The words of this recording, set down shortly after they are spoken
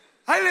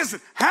Hey,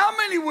 listen, how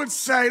many would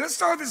say, let's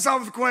start this off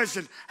with a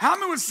question. How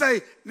many would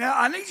say, now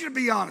I need you to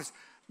be honest,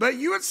 but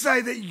you would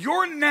say that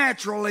you're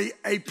naturally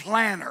a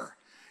planner.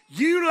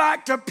 You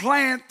like to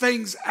plan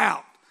things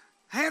out.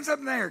 Hands up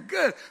in the air.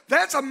 Good.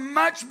 That's a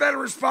much better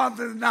response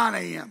than 9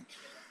 a.m.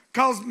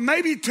 Because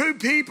maybe 2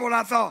 people, and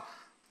I thought,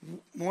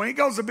 when he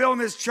goes to building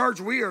this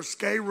church, we are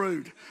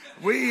rude.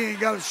 We ain't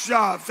got a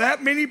shot.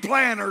 That many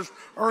planners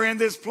are in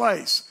this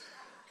place.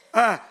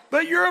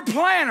 But you're a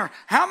planner.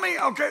 How many,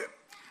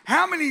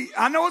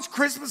 I know it's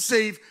Christmas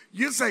Eve.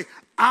 You say,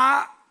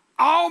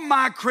 all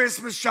my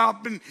Christmas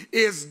shopping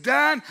is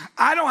done.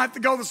 I don't have to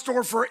go to the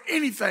store for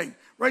anything.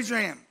 Raise your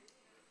hand.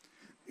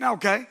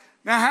 Okay.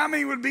 Now, how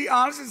many would be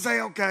honest and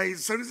say, okay,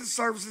 as soon as the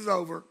service is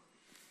over,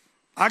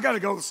 I got to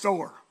go to the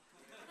store?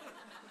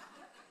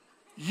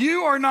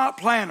 You are not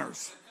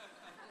planners.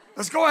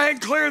 Let's go ahead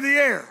and clear the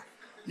air.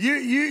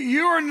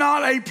 You are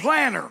not a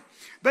planner.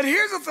 But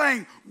here's the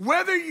thing.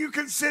 Whether you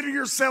consider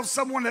yourself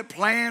someone that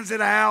plans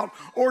it out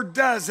or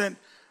doesn't,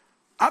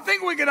 I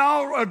think we can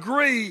all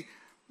agree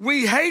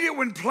we hate it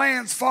when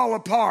plans fall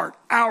apart,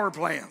 our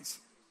plans.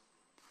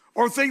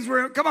 Or things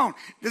where, come on,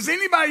 does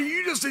anybody,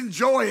 you just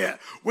enjoy it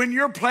when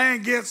your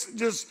plan gets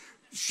just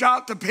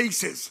shot to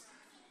pieces?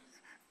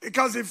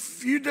 Because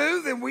if you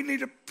do, then we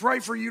need to pray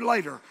for you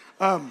later.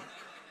 But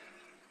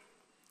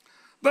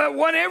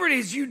whatever it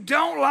is, you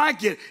don't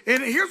like it.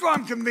 And here's what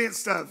I'm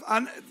convinced of.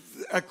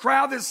 A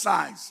crowd this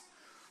size,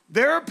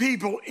 there are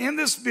people in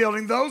this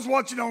building, those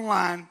watching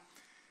online,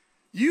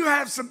 you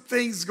have some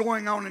things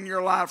going on in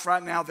your life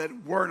right now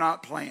that were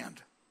not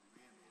planned.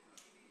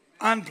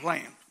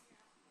 Unplanned.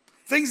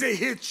 Things that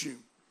hit you.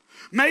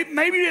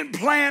 Maybe you didn't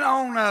plan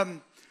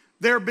on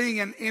there being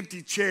an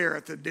empty chair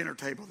at the dinner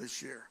table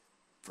this year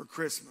for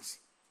Christmas.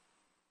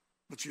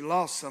 But you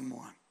lost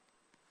someone.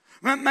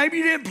 Maybe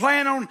you didn't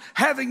plan on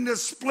having to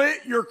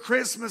split your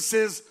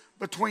Christmases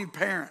between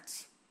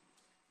parents.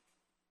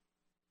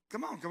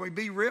 Come on, can we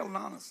be real and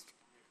honest?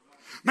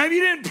 Maybe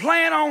you didn't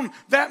plan on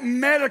that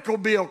medical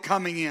bill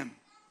coming in.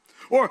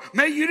 Or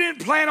maybe you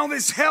didn't plan on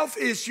this health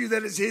issue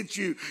that has hit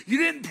you. You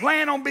didn't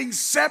plan on being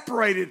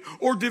separated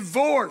or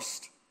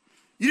divorced.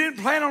 You didn't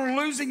plan on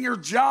losing your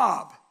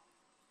job.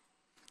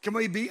 Can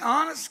we be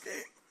honest?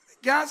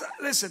 Guys,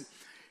 listen.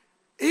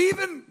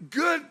 Even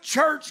good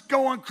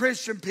church-going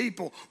Christian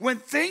people, when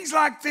things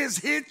like this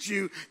hit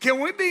you,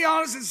 can we be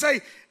honest and say,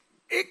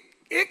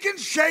 it can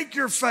shake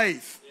your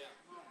faith.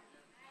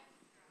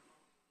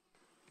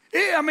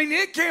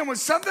 It can, when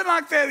something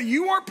like that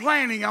you weren't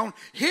planning on,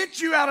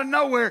 hit you out of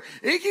nowhere,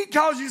 it can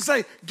cause you to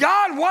say,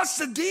 God, what's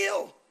the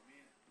deal?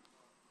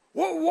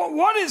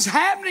 What is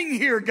happening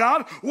here,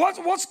 God?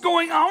 What's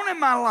going on in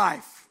my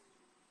life?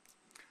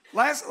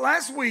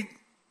 Last week,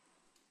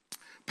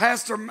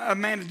 Pastor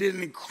Amanda did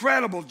an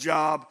incredible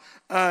job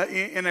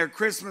in their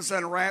Christmas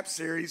Unwrapped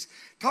series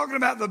talking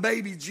about the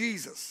baby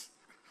Jesus.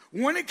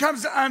 When it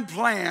comes to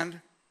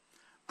unplanned,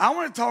 I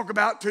want to talk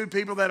about 2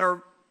 people that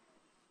are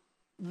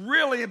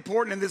really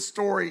important in this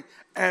story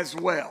as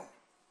well.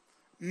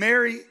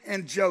 Mary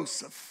and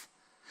Joseph.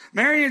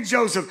 Mary and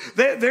Joseph.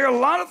 There are a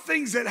lot of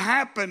things that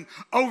happen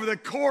over the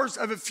course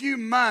of a few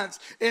months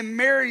in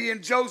Mary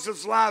and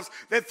Joseph's lives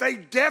that they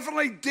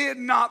definitely did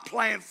not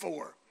plan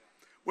for.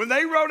 When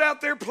they wrote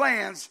out their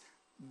plans,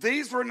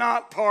 these were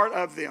not part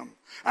of them.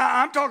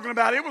 I'm talking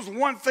about it was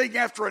one thing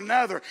after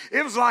another.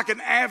 It was like an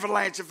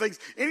avalanche of things.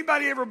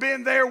 Anybody ever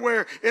been there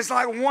where it's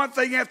like one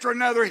thing after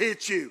another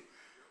hits you?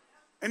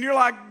 And you're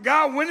like,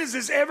 God, when is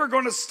this ever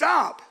going to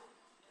stop?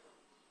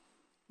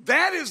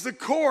 That is the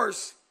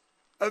course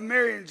of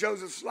Mary and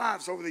Joseph's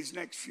lives over these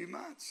next few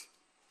months.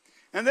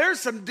 And there's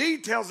some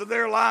details of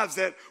their lives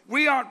that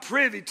we aren't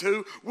privy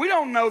to. We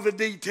don't know the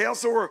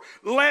details, so we're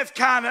left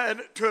kind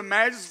of to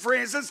imagine. For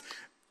instance,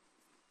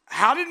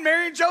 how did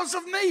Mary and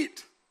Joseph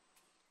meet?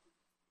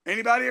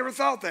 Anybody ever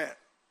thought that?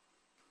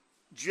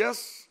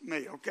 Just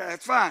me. Okay,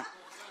 that's fine.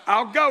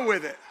 I'll go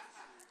with it.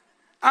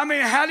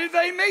 How did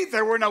they meet?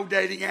 There were no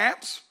dating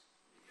apps,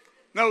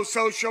 no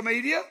social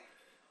media,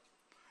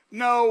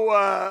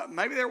 no,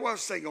 maybe there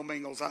was single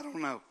mingles, I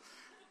don't know.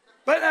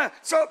 But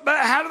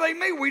how do they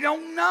meet? We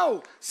don't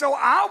know. So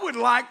I would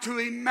like to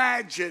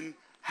imagine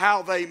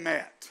how they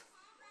met.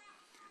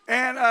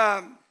 And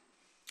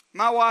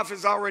my wife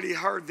has already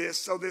heard this,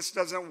 so this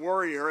doesn't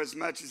worry her as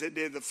much as it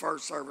did the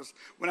first service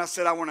when I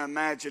said I want to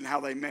imagine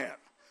how they met.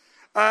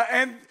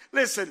 And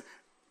listen,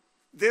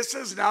 this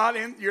is not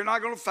you're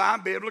not going to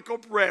find biblical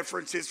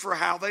references for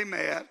how they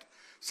met.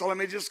 So let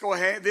me just go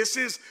ahead. This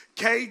is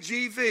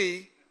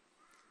KGV,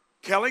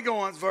 Kelly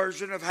Goins'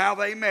 version of how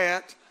they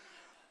met.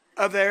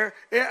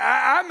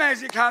 I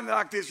imagine it kind of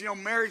like this.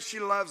 Mary, she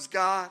loves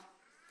God.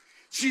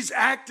 She's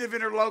active in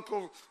her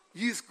local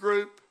youth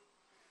group.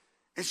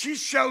 And she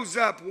shows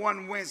up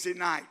one Wednesday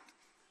night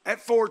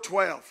at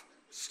 412,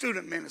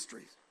 student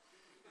ministries.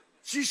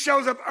 She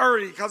shows up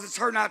early because it's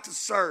her night to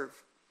serve.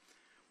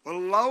 Well,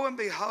 lo and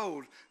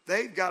behold,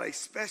 they've got a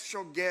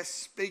special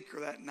guest speaker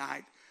that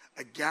night,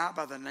 a guy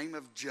by the name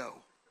of Joe.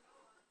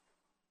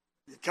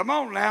 Come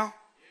on now.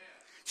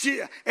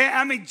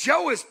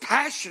 Joe is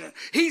passionate.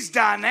 He's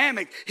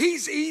dynamic.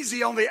 He's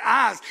easy on the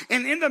eyes.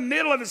 And in the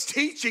middle of his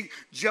teaching,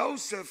 Joe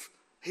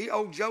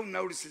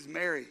notices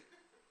Mary.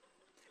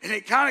 And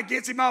it kind of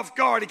gets him off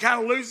guard. He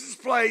kind of loses his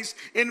place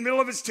in the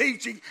middle of his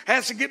teaching,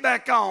 has to get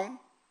back on.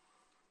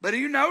 But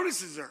he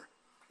notices her.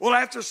 Well,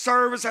 after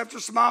service, after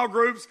small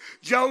groups,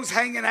 Joe's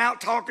hanging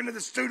out talking to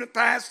the student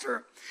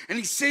pastor. And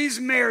he sees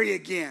Mary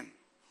again.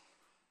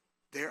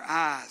 Their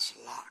eyes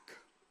lock.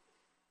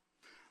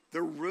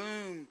 The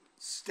room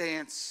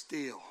stands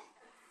still.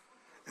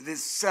 And then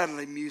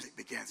suddenly music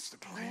begins to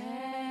play.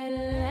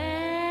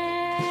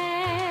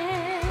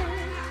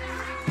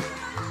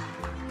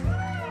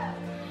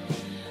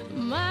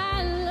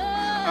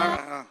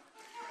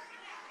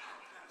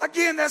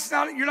 Again,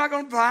 you're not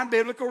going to find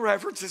biblical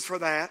references for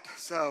that.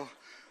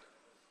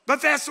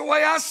 But that's the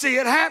way I see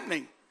it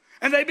happening.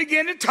 And they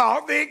begin to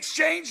talk, they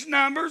exchange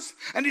numbers,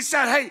 and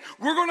decide, hey,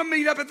 we're going to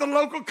meet up at the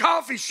local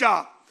coffee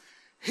shop.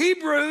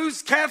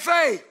 Hebrews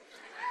Cafe.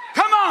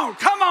 Come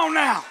on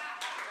now.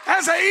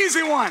 That's an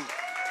easy one.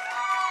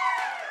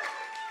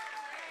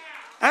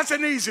 That's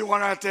an easy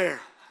one right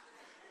there.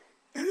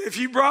 And if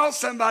you brought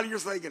somebody, you're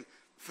thinking,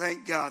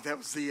 thank God that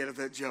was the end of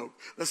that joke.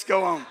 Let's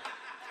go on.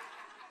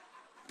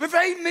 But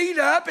they meet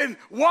up, and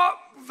what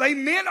they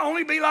meant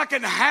only be like a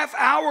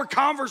half-hour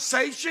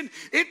conversation,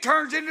 it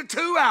turns into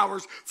 2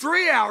 hours,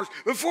 3 hours.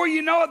 Before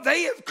you know it,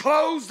 they have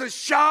closed the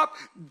shop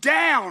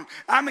down.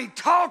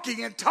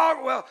 Talking and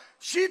talking. Well,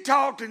 she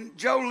talked and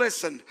Joe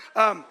listened.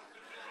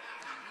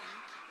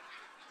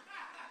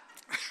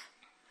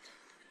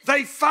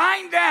 They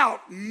find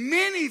out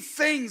many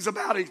things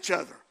about each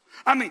other.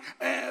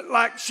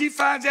 Like she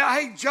finds out,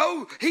 hey,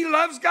 Joe, he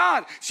loves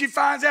God. She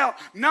finds out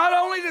not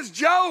only does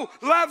Joe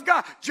love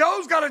God,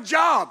 Joe's got a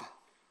job.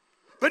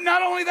 But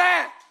not only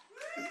that,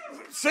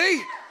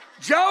 see,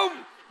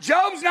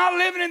 Job's not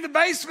living in the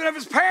basement of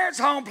his parents'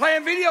 home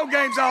playing video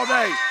games all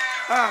day.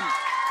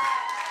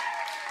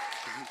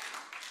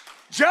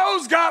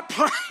 Joe's got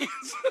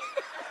plans.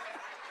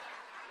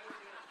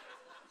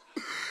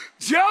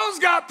 Joe's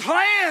got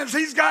plans.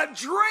 He's got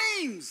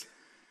dreams.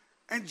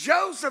 And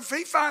Joseph,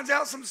 he finds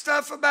out some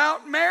stuff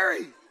about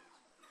Mary.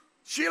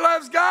 She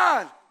loves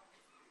God.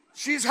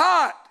 She's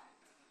hot.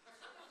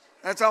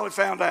 That's all he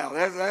found out.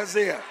 That's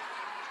it.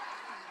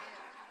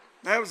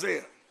 That was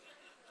it.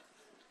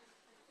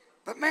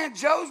 But man,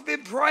 Joe's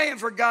been praying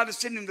for God to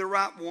send him the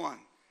right one.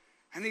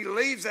 And he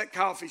leaves that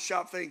coffee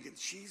shop thinking,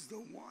 she's the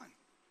one.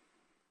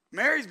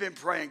 Mary's been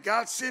praying,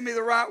 God, send me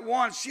the right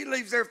one. She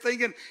leaves there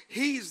thinking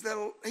he is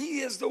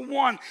the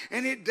one.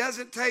 And it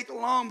doesn't take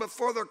long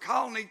before they're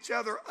calling each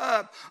other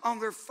up on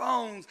their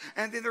phones.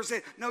 And then they're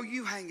saying, no,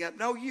 you hang up.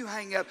 No, you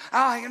hang up.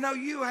 I'll hang up. No,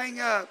 you hang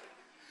up.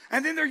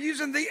 And then they're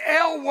using the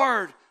L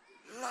word,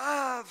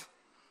 love.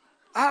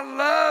 I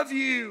love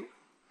you.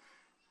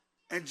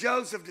 And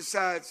Joseph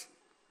decides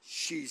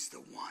she's the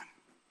one.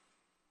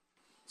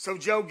 So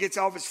Joe gets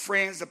all of his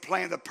friends to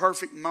plan the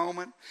perfect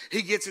moment.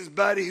 He gets his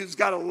buddy who's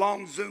got a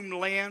long zoom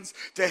lens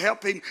to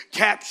help him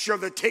capture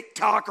the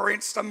TikTok or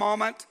Insta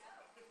moment.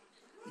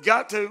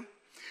 Got to.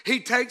 He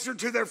takes her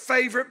to their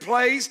favorite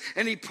place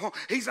and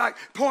he's like,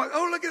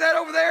 oh, look at that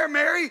over there,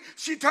 Mary.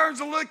 She turns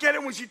to look at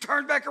it. When she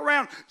turns back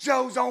around,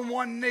 Joe's on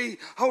one knee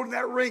holding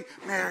that ring.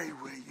 Mary,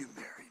 will you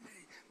marry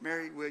me?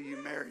 Mary, will you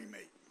marry me?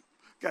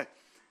 Okay.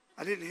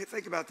 I didn't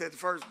think about that at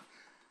first.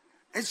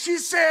 And she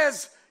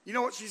says, you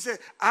know what she said?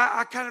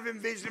 I kind of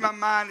envisioned in my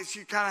mind that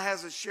she kind of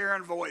has a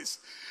Sharon voice.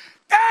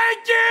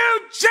 Thank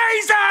you,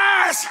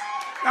 Jesus!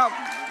 No,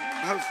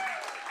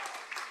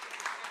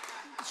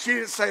 she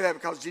didn't say that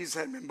because Jesus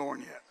hadn't been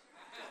born yet.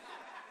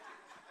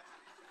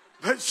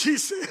 But she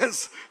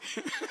says,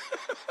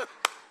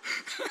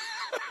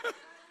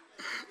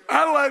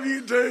 I love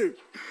you too.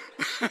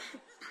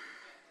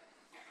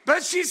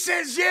 But she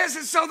says yes,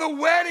 and so the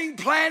wedding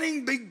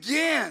planning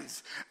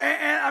begins.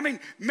 And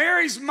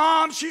Mary's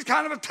mom, she's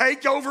kind of a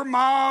takeover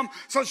mom,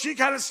 so she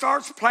kind of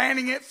starts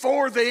planning it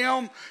for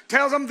them,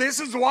 tells them this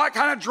is what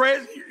kind of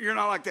dress, you're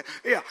not like that.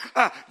 Yeah,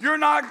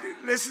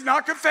 this is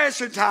not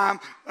confession time.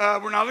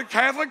 We're not a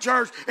Catholic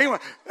church. Anyway,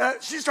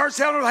 she starts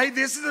telling them, hey,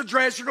 this is the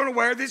dress you're going to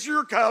wear. These are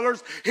your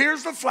colors.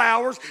 Here's the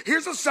flowers.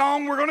 Here's a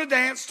song we're going to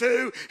dance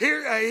to.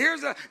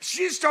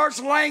 She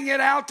starts laying it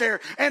out there,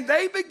 and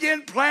they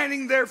begin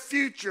planning their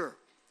future.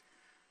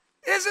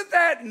 Isn't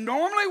that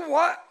normally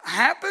what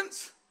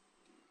happens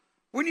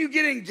when you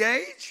get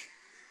engaged?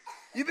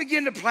 You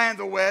begin to plan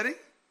the wedding.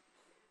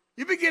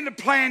 You begin to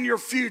plan your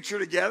future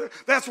together.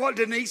 That's what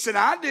Denise and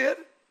I did.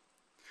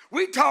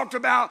 We talked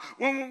about,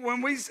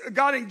 when we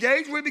got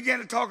engaged, we began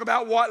to talk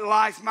about what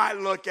life might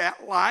look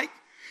like.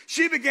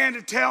 She began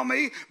to tell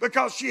me,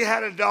 because she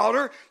had a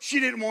daughter,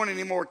 she didn't want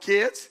any more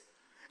kids.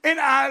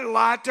 And I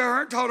lied to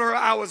her and told her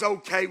I was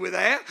okay with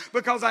that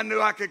because I knew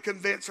I could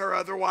convince her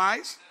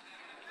otherwise.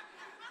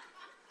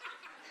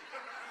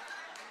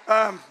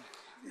 You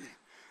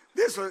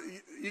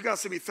got to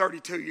see me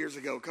 32 years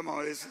ago. Come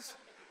on,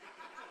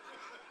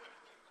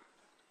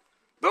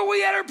 But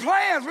we had our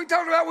plans. We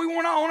talked about we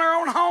want to own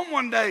our own home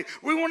one day.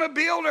 We want to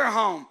build our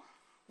home.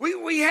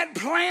 We had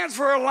plans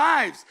for our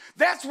lives.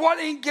 That's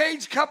what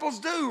engaged couples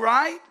do,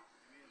 right?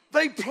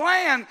 They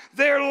plan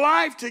their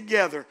life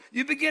together.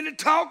 You begin to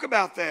talk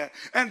about that.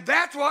 And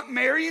that's what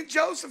Mary and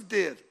Joseph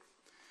did.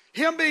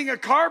 Him being a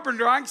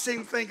carpenter, I can see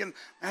him thinking,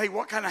 hey,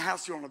 what kind of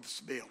house do you want us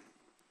to build?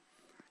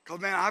 Because,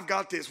 man, I've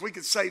got this. We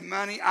can save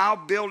money. I'll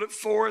build it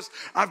for us.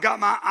 I've got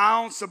my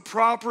ounce of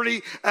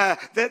property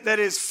that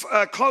is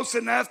close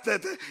enough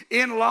that the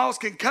in-laws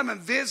can come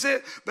and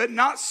visit, but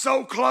not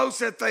so close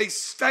that they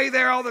stay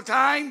there all the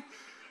time.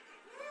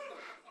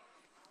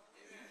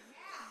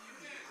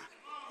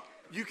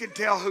 You can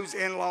tell whose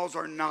in-laws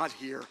are not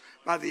here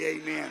by the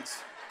amens.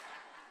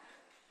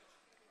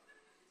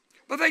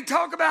 But they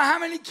talk about how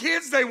many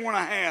kids they want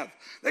to have.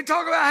 They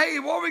talk about, hey,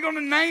 what are we going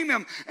to name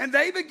them? And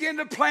they begin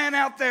to plan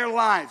out their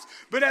lives.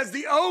 But as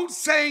the old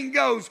saying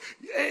goes,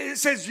 it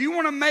says, you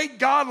want to make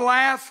God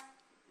laugh?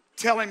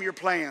 Tell him your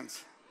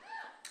plans.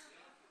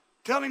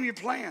 Tell him your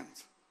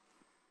plans.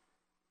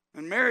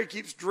 And Mary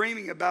keeps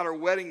dreaming about her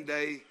wedding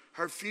day,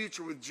 her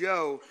future with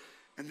Joe,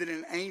 and then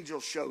an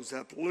angel shows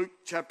up. Luke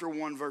chapter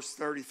 1, verse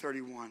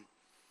 30-31.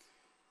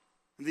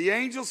 And the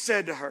angel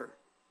said to her,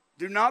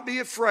 do not be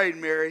afraid,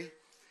 Mary.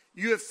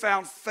 You have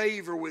found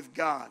favor with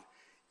God.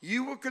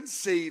 You will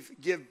conceive,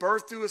 give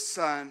birth to a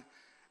son,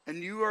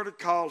 and you are to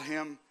call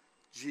him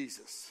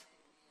Jesus.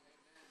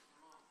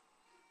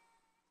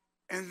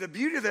 And the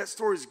beauty of that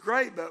story is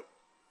great, but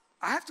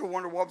I have to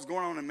wonder what was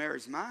going on in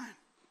Mary's mind.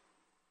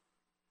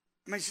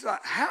 I mean, she's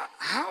like,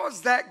 how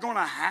is that going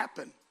to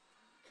happen?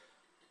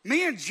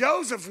 Me and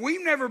Joseph,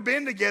 we've never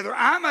been together.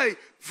 I'm a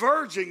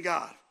virgin,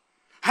 God.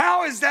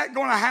 How is that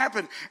going to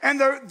happen? And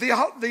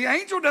the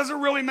angel doesn't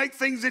really make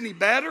things any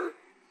better.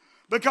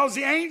 Because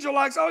the angel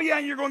likes, oh yeah,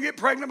 and you're going to get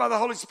pregnant by the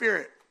Holy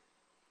Spirit.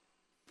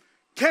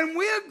 Can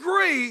we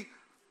agree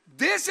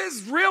this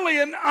is really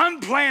an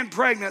unplanned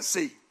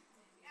pregnancy?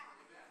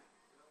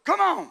 Come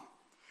on.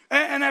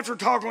 And after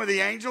talking with the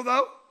angel,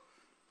 though,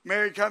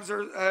 Mary comes,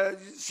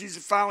 she's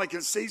finally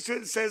conceived to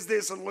it. It says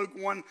this in Luke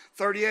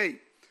 1:38.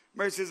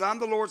 Mary says, I'm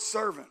the Lord's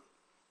servant.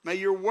 May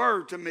your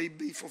word to me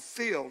be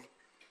fulfilled.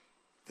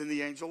 Then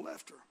the angel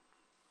left her.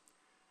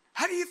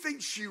 How do you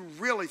think she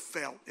really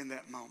felt in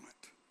that moment?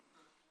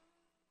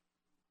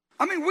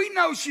 I mean, we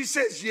know she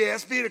says,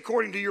 yes, be it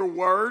according to your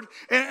word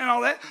and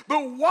all that. But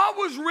what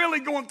was really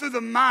going through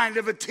the mind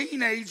of a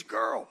teenage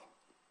girl?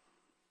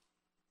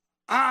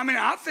 I mean,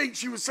 I think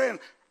she was saying,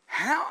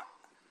 how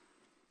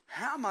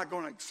am I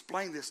going to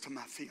explain this to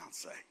my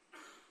fiance?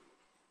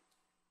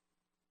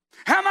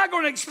 How am I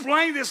going to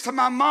explain this to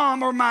my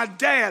mom or my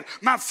dad,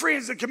 my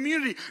friends, the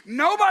community?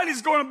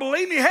 Nobody's going to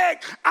believe me.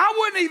 Heck, I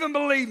wouldn't even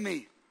believe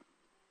me.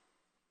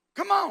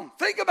 Come on,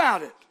 think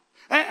about it.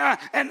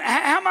 And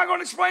how am I going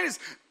to explain this?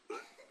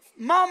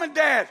 Mom and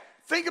Dad,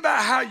 think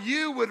about how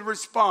you would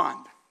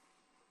respond.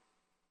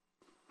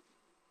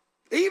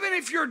 Even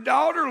if your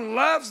daughter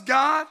loves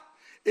God,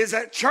 is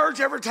at church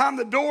every time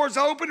the door's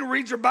open,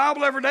 reads your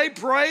Bible every day,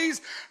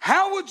 prays,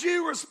 how would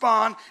you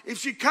respond if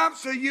she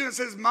comes to you and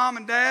says, Mom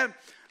and Dad,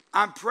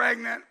 I'm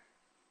pregnant,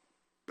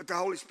 but the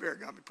Holy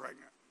Spirit got me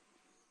pregnant?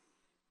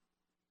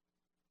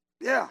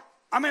 Yeah.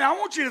 I mean, I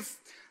want you to,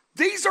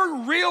 these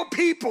are real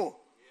people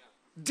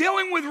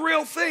dealing with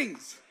real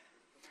things.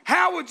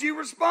 How would you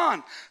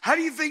respond? How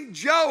do you think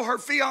Joe, her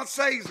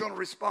fiance, is going to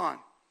respond?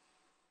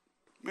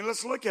 I mean,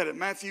 let's look at it.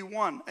 Matthew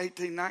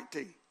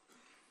 1:18-19.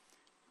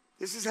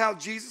 This is how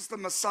Jesus the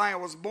Messiah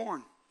was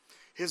born.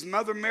 His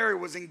mother Mary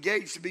was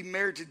engaged to be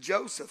married to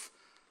Joseph.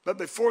 But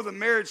before the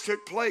marriage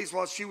took place,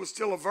 while she was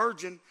still a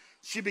virgin,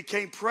 she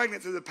became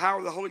pregnant through the power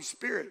of the Holy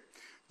Spirit.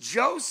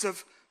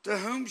 Joseph, to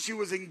whom she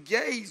was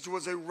engaged,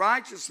 was a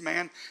righteous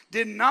man,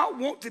 did not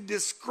want to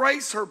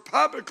disgrace her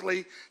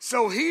publicly,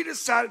 so he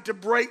decided to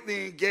break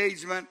the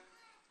engagement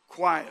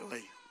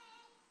quietly.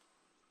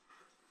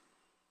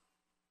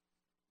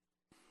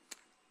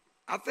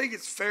 I think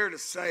it's fair to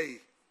say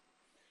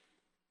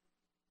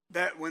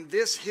that when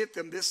this hit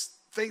them, this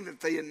thing that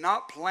they had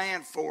not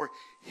planned for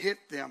hit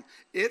them,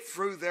 it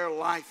threw their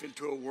life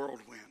into a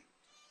whirlwind.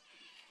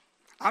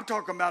 I'm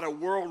talking about a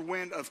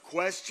whirlwind of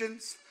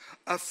questions,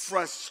 of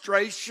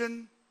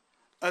frustration,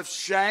 of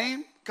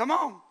shame, come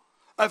on,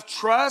 of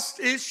trust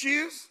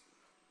issues.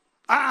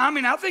 I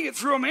mean, I think it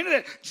threw them into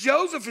that.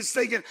 Joseph is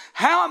thinking,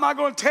 how am I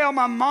going to tell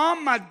my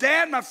mom, my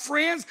dad, my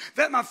friends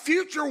that my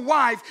future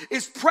wife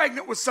is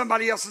pregnant with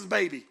somebody else's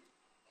baby?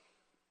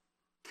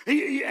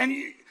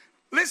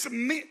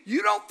 Listen,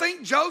 you don't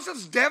think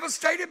Joseph's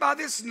devastated by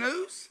this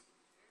news?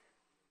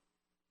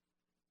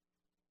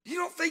 You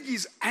don't think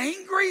he's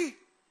angry?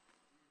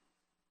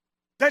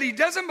 That he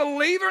doesn't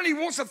believe her and he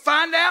wants to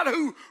find out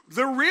who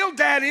the real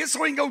dad is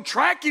so he can go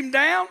track him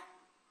down?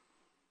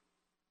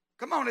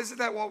 Come on, isn't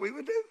that what we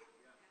would do?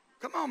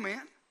 Come on,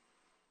 man.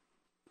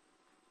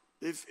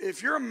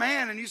 If you're a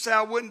man and you say,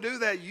 I wouldn't do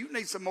that, you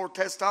need some more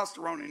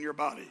testosterone in your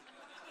body.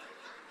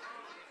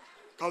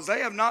 Because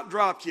they have not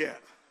dropped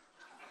yet.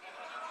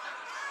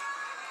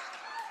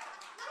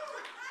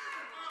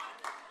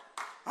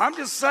 I'm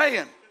just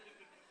saying.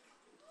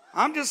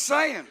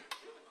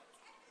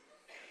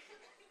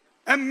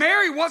 And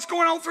Mary, what's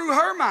going on through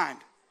her mind?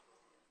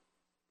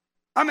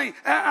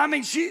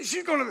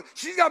 She's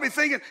got to be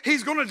thinking,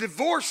 he's going to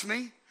divorce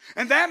me.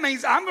 And that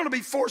means I'm going to be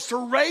forced to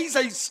raise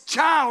a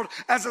child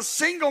as a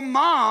single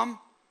mom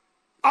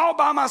all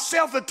by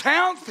myself. The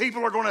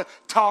townspeople are going to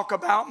talk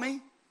about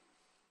me.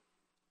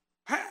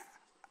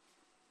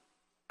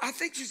 I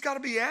think she's got to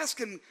be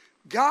asking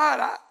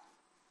God,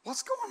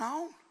 what's going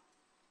on?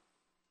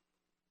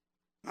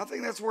 I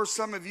think that's where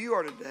some of you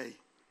are today.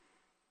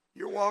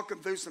 You're walking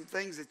through some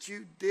things that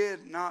you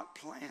did not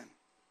plan.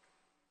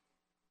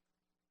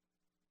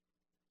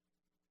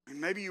 And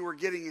maybe you were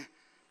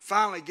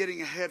finally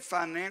getting ahead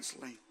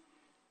financially.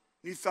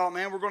 You thought,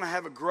 man, we're going to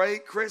have a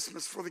great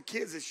Christmas for the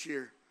kids this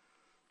year.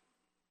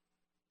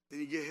 Then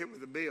you get hit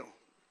with a bill.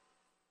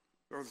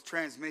 Or the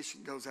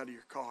transmission goes out of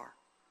your car.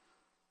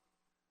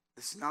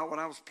 This is not what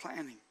I was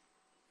planning.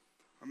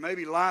 Or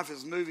maybe life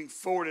is moving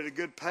forward at a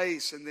good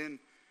pace and then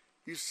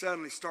you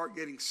suddenly start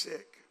getting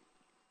sick.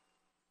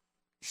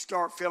 You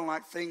start feeling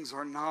like things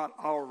are not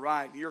all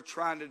right. You're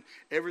trying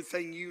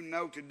everything you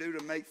know to do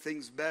to make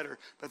things better,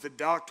 but the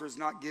doctor is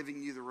not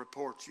giving you the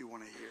reports you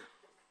want to hear.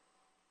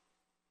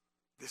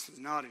 This was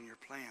not in your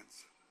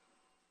plans.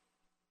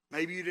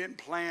 Maybe you didn't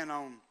plan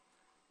on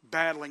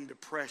battling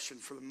depression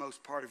for the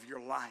most part of your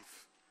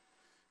life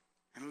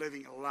and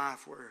living a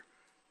life where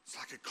it's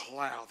like a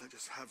cloud that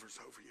just hovers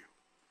over you.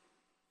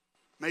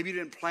 Maybe you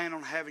didn't plan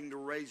on having to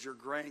raise your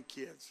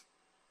grandkids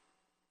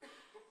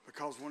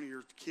because one of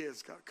your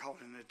kids got caught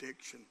in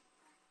addiction.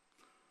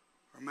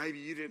 Or maybe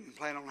you didn't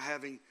plan on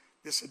having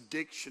this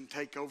addiction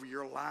take over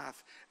your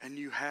life and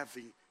you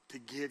having to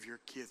give your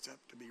kids up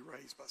to be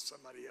raised by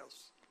somebody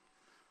else.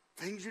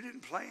 Things you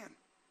didn't plan.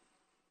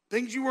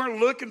 Things you weren't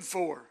looking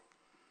for.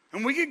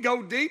 And we could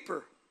go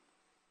deeper.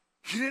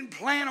 You didn't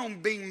plan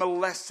on being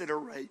molested or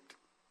raped.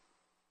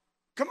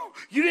 Come on.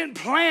 You didn't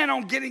plan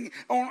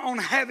on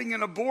having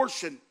an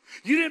abortion.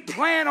 You didn't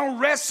plan on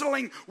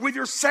wrestling with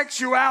your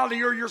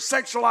sexuality or your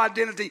sexual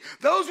identity.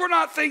 Those were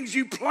not things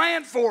you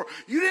planned for.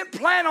 You didn't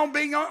plan on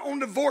being on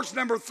divorce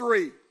number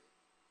 3.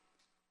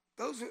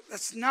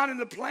 That's not in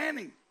the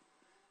planning.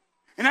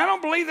 And I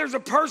don't believe there's a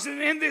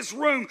person in this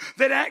room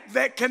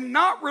that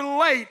cannot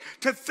relate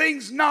to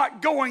things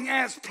not going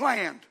as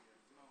planned.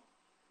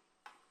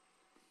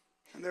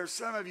 And there's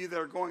some of you that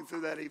are going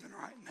through that even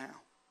right now.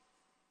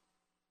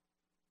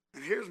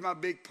 And here's my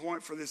big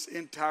point for this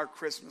entire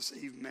Christmas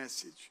Eve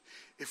message.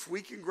 If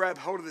we can grab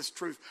hold of this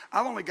truth,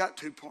 I've only got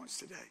 2 points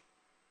today.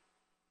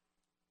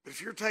 But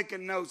if you're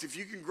taking notes, if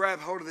you can grab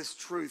hold of this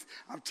truth,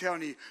 I'm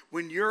telling you,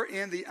 when you're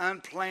in the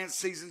unplanned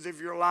seasons of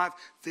your life,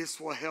 this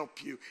will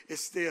help you.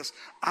 It's this: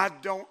 I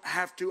don't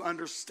have to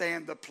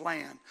understand the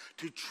plan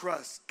to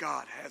trust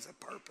God has a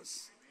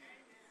purpose.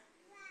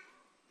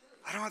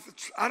 I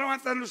don't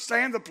have to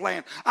understand the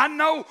plan. I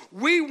know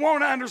we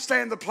want to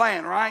understand the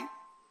plan, right?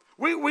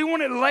 We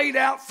want it laid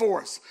out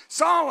for us.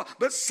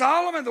 But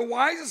Solomon, the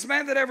wisest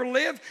man that ever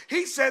lived,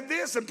 he said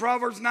this in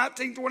Proverbs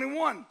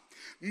 19:21.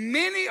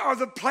 Many are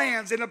the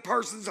plans in a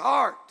person's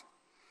heart,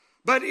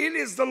 but it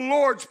is the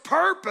Lord's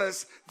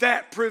purpose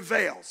that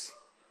prevails.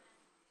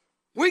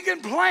 We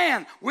can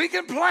plan.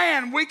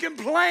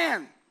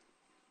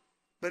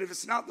 But if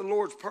it's not the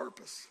Lord's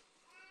purpose,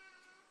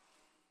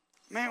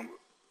 man,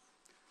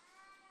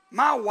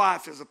 my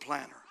wife is a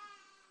planner.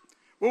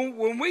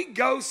 When we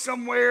go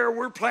somewhere,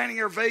 we're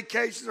planning our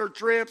vacations or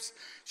trips,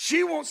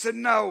 she wants to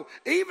know,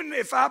 even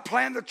if I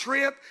plan the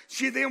trip,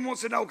 she then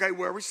wants to know, okay,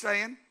 where are we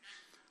staying?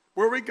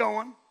 Where are we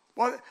going?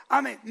 Well,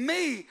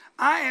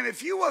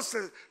 if you was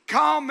to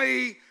call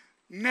me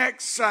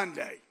next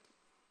Sunday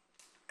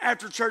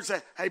after church,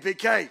 say, hey,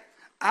 PK,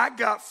 I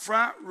got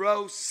front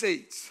row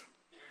seats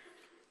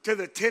to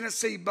the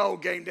Tennessee Bowl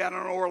game down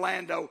in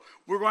Orlando.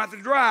 We're going to have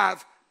to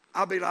drive.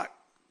 I'll be like,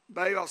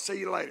 babe, I'll see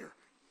you later.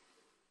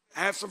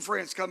 Have some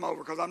friends come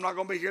over because I'm not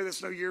going to be here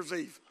this New Year's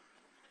Eve.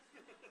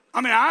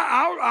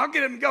 I'll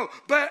get them to go.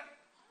 But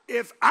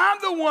if I'm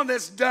the one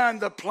that's done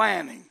the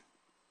planning,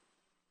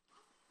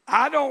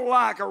 I don't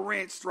like a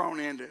wrench thrown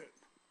into it.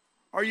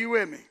 Are you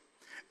with me?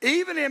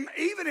 Even in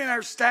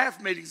our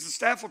staff meetings, the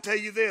staff will tell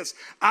you this.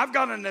 I've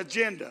got an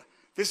agenda.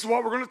 This is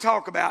what we're going to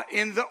talk about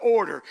in the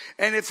order.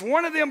 And if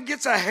one of them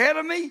gets ahead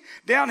of me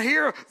down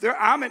here,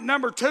 I'm at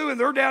number 2 and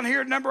they're down here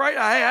at number 8.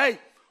 Hey,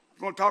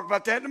 we're going to talk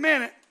about that in a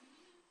minute.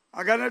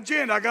 I got an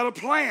agenda. I got a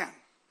plan.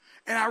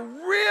 And I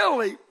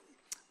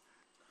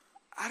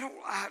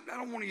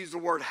don't want to use the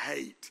word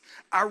hate.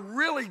 I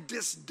really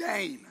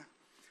dislike,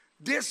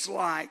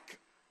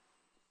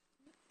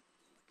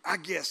 I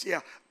guess,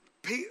 yeah.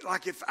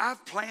 Like if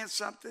I've planned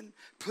something,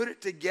 put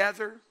it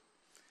together,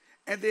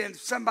 and then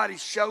somebody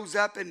shows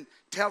up and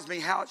tells me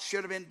how it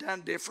should have been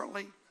done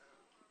differently,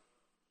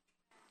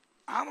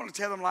 I want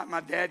to tell them like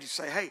my dad used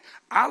to say, hey,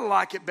 I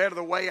like it better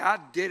the way I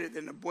did it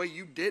than the way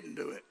you didn't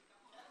do it.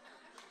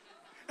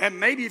 And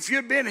maybe if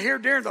you'd been here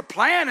during the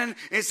planning,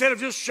 instead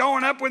of just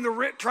showing up when the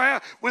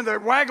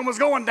wagon was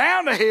going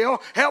down the hill,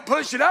 help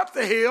push it up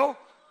the hill.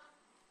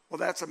 Well,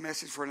 that's a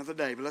message for another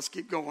day, but let's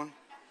keep going.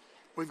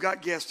 We've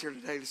got guests here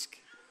today. Let's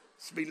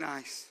be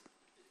nice.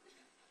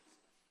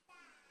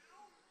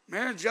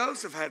 Mary and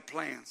Joseph had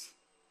plans.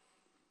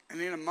 And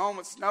in a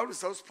moment's notice,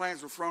 those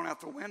plans were thrown out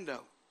the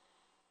window.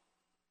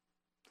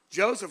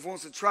 Joseph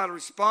wants to try to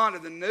respond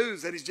to the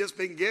news that he's just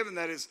been given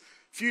that his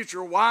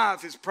future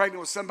wife is pregnant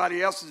with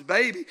somebody else's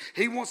baby.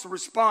 He wants to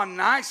respond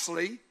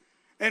nicely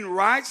and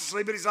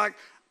righteously, but he's like,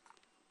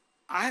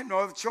 I have no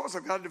other choice.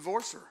 I've got to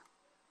divorce her.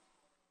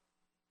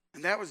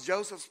 And that was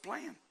Joseph's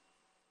plan,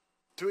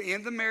 to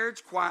end the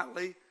marriage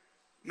quietly,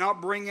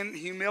 not bringing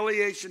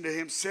humiliation to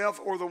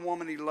himself or the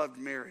woman he loved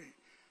marrying.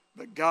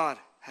 But God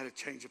had a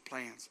change of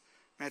plans.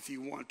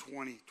 Matthew 1,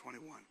 20,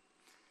 21.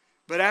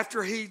 But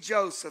after he,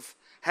 Joseph,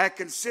 had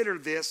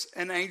considered this,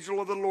 an angel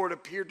of the Lord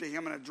appeared to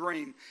him in a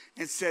dream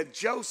and said,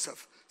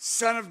 Joseph,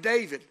 son of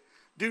David,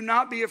 do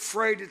not be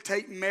afraid to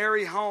take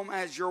Mary home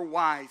as your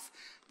wife,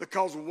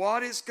 because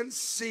what is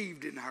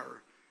conceived in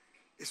her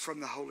is from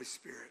the Holy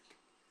Spirit.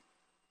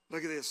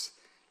 Look at this.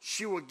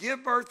 She will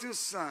give birth to a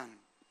son.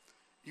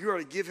 You are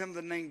to give him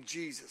the name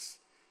Jesus,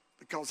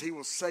 because he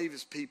will save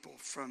his people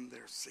from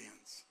their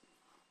sins.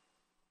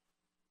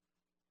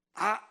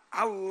 I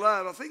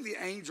think the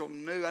angel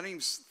knew. I didn't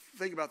even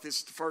think about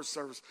this at the first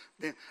service.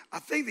 Ben, I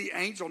think the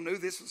angel knew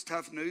this was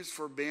tough news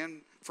for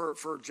Ben,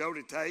 for Joe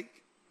to take.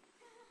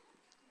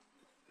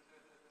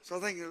 So I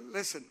think,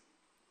 listen,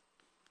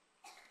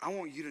 I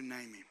want you to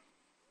name him.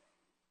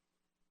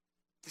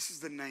 This is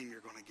the name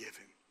you're going to give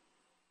him.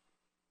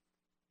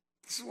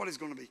 This is what he's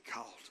going to be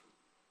called.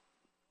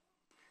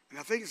 And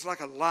I think it's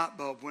like a light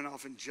bulb went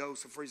off in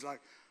Joseph, where he's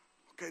like,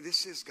 okay,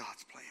 this is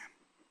God's plan.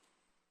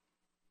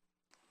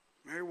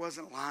 Mary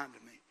wasn't lying to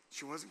me.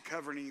 She wasn't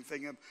covering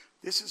anything up.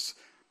 This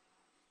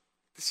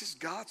is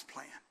God's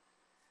plan.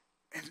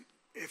 And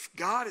if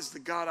God is the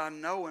God I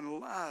know and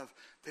love,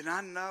 then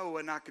I know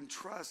and I can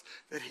trust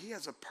that he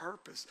has a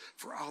purpose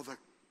for all the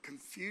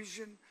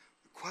confusion,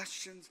 the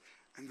questions,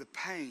 and the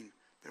pain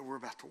that we're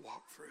about to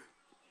walk through.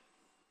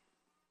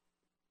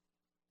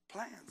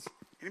 Plans.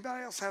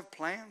 Anybody else have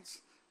plans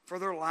for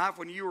their life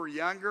when you were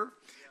younger,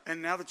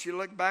 and now that you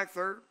look back,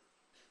 they're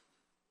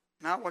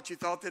not what you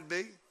thought they'd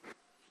be?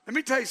 Let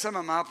me tell you some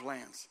of my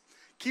plans.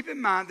 Keep in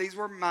mind, these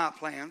were my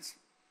plans.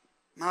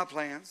 My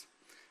plans.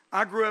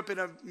 I grew up in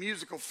a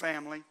musical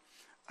family.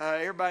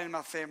 Everybody in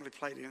my family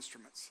played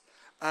instruments.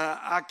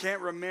 I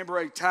can't remember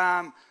a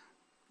time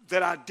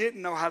that I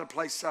didn't know how to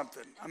play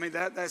something. I mean,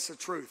 that's the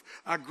truth.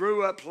 I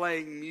grew up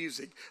playing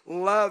music,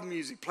 loved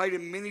music, played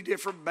in many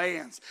different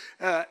bands.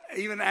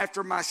 Even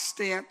after my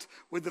stint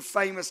with the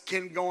famous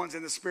Ken Goins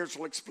and the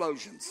Spiritual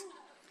Explosions.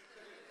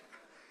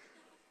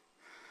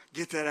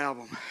 Get that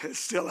album. It's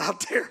still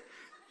out there.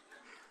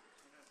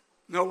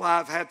 No lie,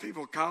 I've had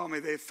people call me.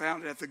 They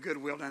found it at the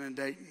Goodwill down in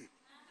Dayton.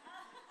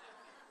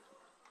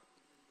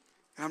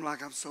 And I'm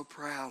like, I'm so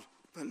proud.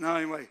 But no,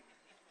 anyway.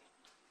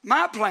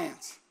 My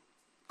plans.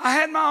 I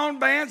had my own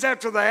bands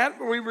after that.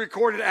 We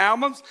recorded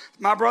albums.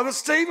 My brother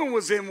Stephen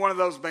was in one of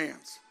those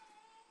bands.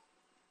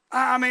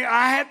 I mean,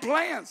 I had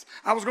plans.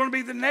 I was going to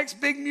be the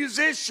next big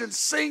musician,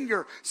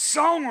 singer,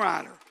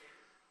 songwriter.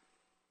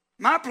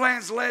 My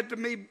plans led to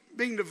me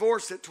being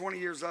divorced at 20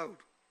 years old.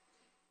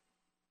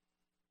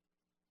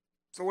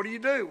 So what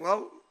do?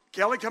 Well,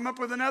 Kelly come up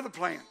with another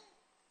plan.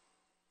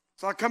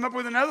 So I come up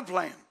with another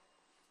plan.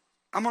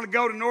 I'm going to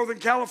go to Northern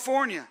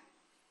California.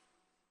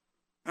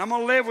 And I'm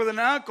going to live with an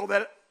uncle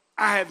that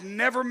I have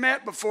never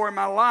met before in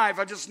my life.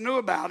 I just knew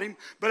about him,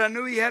 but I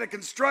knew he had a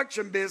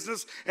construction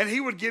business and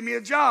he would give me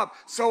a job.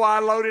 So I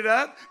loaded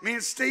up. Me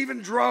and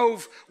Stephen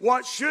drove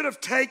what should have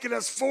taken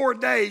us 4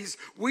 days.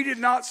 We did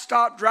not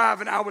stop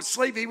driving. I would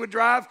sleep, he would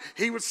drive,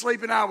 he would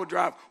sleep, and I would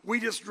drive. We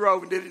just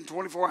drove and did it in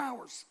 24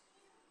 hours.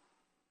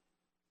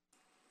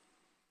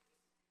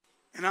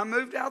 And I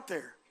moved out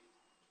there.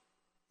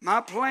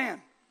 My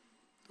plan,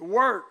 to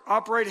work,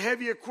 operate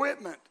heavy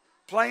equipment,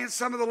 play in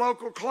some of the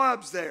local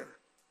clubs there.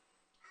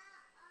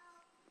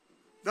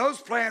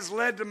 Those plans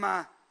led to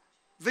my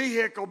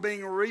vehicle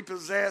being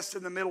repossessed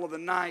in the middle of the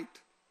night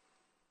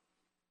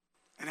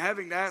and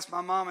having to ask my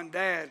mom and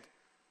dad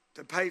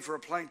to pay for a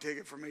plane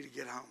ticket for me to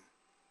get home.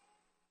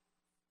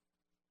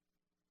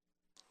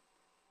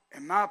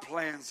 And my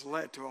plans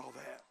led to all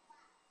that.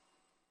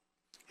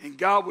 And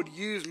God would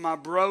use my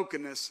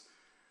brokenness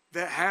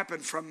that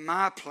happened from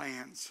my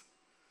plans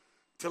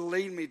to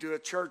lead me to a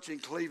church in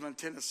Cleveland,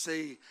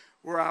 Tennessee,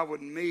 where I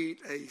would meet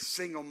a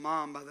single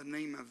mom by the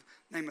name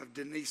of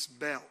Denise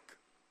Belk.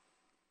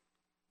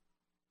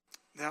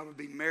 That I would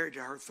be married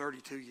to her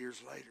 32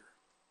 years later.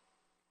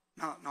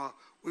 No,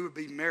 we would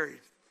be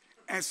married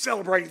and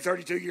celebrating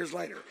 32 years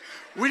later.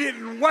 We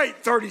didn't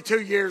wait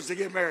 32 years to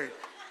get married.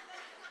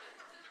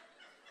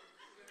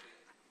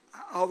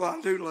 Although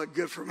I do look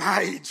good for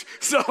my age.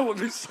 So let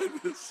me say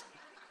this.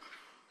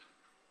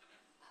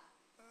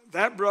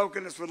 That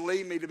brokenness would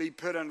lead me to be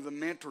put under the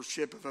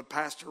mentorship of a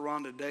Pastor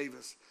Rhonda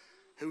Davis,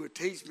 who would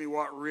teach me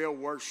what real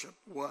worship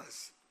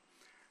was.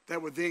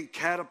 That would then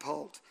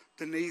catapult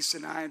Denise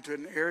and I into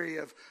an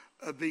area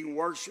of being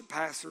worship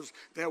pastors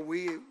that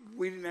we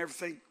didn't ever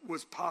think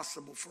was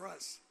possible for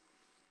us.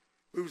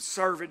 We would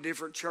serve at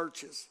different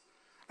churches.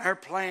 Our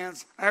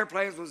plans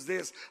was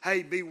this.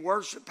 Hey, be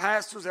worship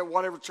pastors at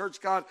whatever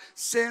church God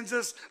sends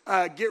us.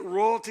 Get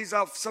royalties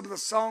off some of the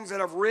songs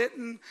that I've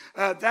written.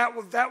 That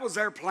was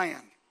our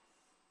plan.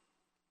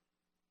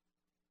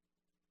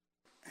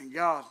 And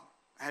God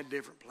had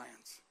different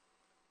plans.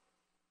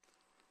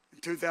 In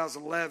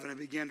 2011, I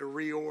began to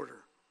reorder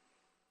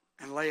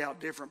and lay out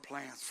different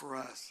plans for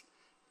us.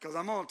 Because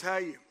I'm going to tell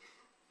you,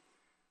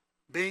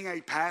 being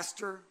a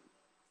pastor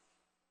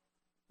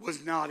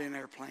was not in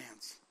our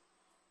plans.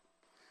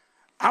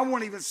 I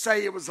won't even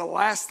say it was the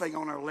last thing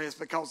on our list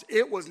because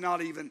it was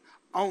not even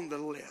on the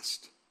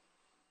list.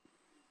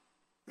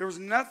 There was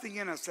nothing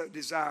in us that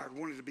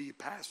wanted to be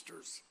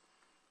pastors.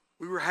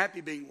 We were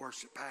happy being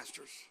worship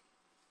pastors.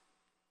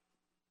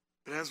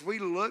 But as we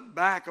look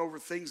back over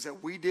things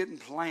that we didn't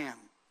plan,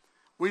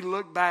 we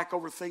look back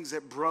over things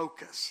that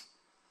broke us,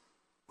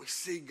 we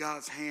see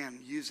God's hand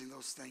using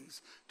those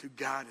things to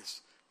guide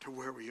us to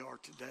where we are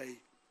today.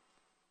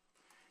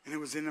 And it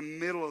was in the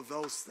middle of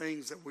those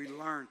things that we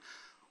learned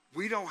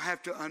we don't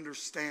have to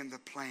understand the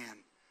plan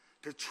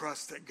to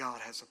trust that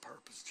God has a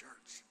purpose,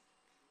 church.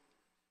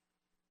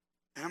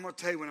 And I'm going to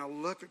tell you, when I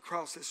look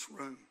across this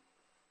room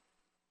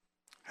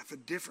at the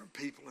different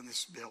people in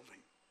this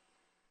building,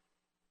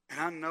 and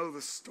I know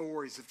the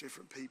stories of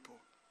different people,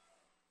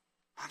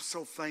 I'm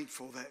so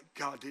thankful that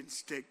God didn't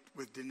stick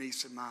with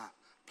Denise and my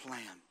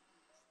plan,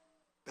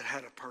 but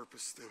had a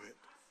purpose through it.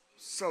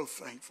 So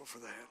thankful for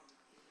that.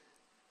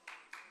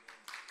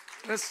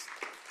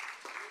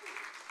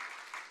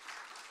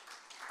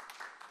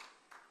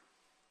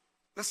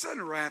 Let's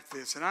unwrap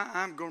this, and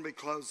I'm going to be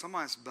closed. I'm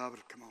going to ask Bubba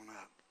to come on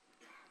up.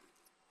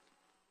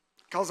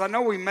 Because I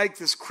know we make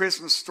this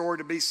Christmas story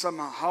to be some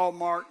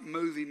Hallmark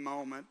movie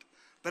moment,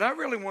 but I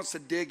really want to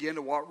dig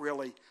into what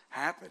really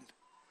happened.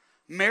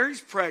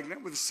 Mary's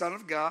pregnant with the Son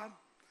of God.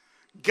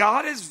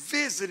 God has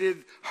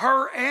visited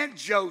her and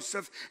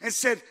Joseph and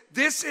said,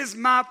 this is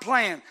my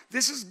plan.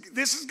 This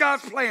is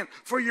God's plan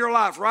for your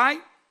life, right?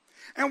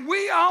 And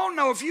we all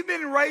know, if you've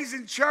been raised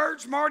in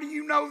church, Marty,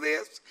 you know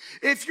this.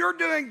 If you're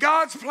doing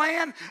God's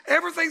plan,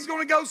 everything's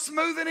going to go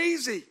smooth and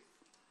easy.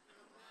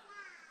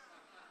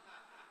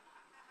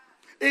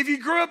 If you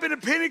grew up in a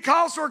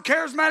Pentecostal or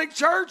charismatic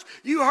church,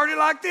 you heard it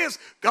like this: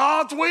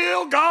 God's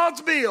will,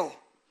 God's bill.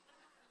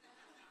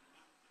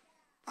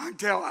 I can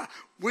tell,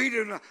 we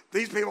do not,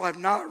 these people have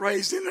not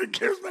raised in a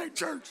charismatic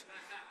church.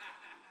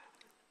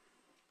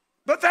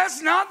 But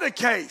that's not the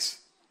case.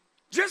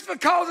 Just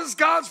because it's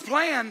God's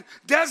plan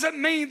doesn't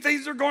mean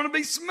things are going to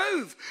be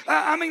smooth.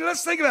 I mean,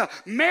 let's think about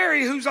it.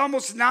 Mary, who's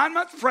almost 9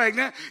 months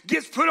pregnant,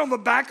 gets put on the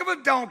back of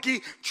a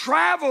donkey,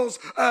 travels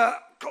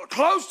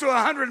close to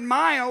 100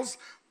 miles.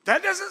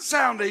 That doesn't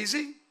sound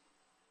easy.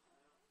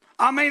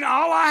 I mean,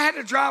 all I had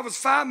to drive was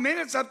 5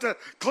 minutes up to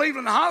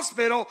Cleveland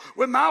Hospital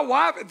with my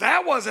wife.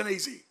 That wasn't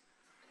easy.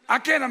 I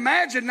can't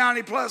imagine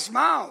 90 plus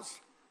miles.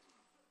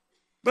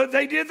 But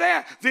they did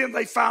that. Then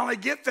they finally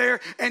get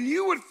there. And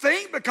you would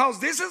think, because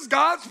this is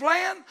God's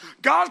plan,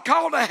 God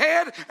called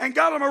ahead and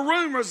got them a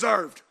room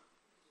reserved.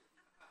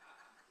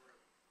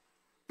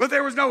 But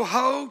there was no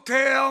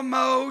hotel,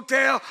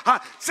 motel.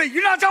 See,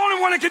 you're not the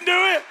only one that can do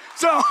it.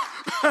 So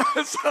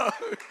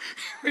here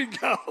we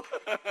go.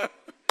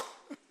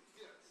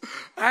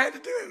 I had to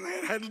do it,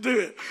 man. I had to do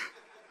it.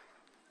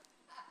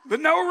 But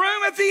no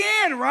room at the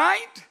end,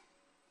 right?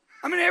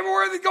 I mean,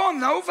 everywhere they go,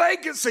 no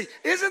vacancy.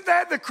 Isn't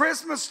that the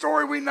Christmas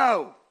story we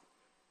know?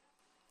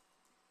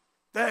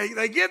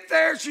 They get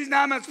there, she's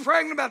 9 months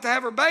pregnant, about to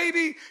have her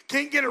baby,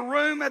 can't get a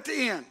room at the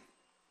inn.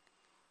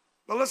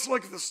 But let's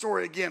look at the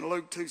story again,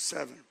 Luke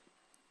 2:7.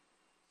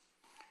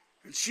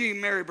 And she,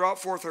 Mary, brought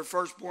forth her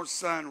firstborn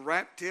son,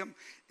 wrapped him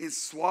in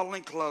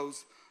swaddling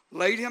clothes,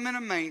 laid him in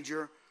a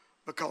manger,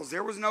 because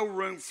there was no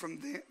room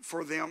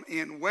for them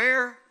in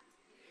where?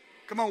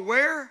 Come on,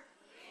 where?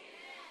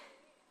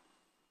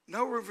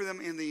 No room for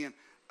them in the inn.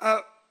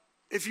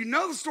 If you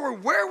know the story,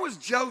 where was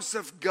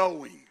Joseph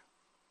going?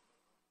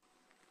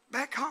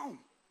 Back home.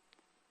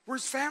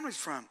 Where's family's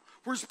from?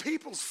 Where's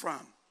people's from?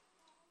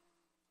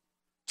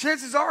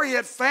 Chances are he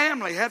had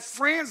family, had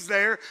friends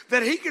there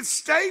that he could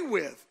stay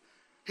with.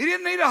 He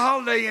didn't need a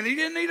holiday inn. He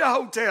didn't need a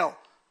hotel.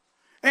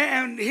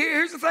 And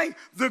here's the thing.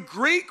 The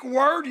Greek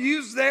word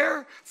used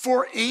there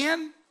for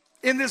inn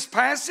in this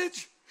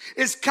passage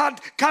is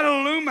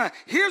kataluma.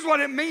 Here's what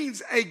it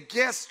means: a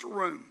guest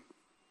room.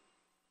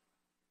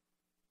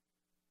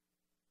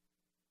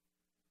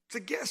 It's a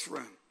guest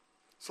room.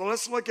 So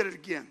let's look at it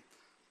again.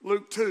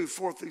 Luke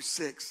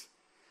 2:4-6.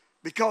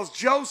 Because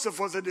Joseph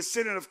was a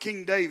descendant of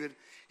King David,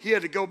 he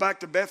had to go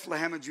back to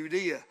Bethlehem in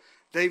Judea,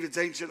 David's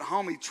ancient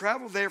home. He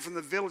traveled there from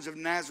the village of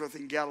Nazareth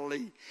in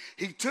Galilee.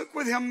 He took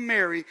with him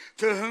Mary,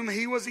 to whom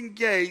he was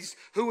engaged,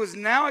 who was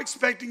now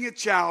expecting a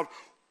child.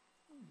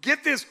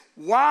 Get this,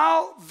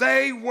 while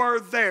they were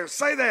there.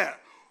 Say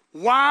that.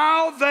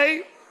 While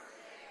they,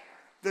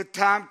 the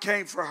time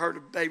came for her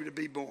baby to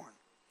be born.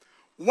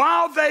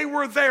 While they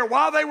were there.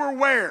 While they were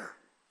where?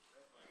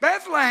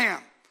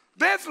 Bethlehem.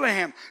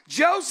 Bethlehem.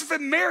 Joseph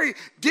and Mary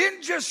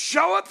didn't just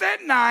show up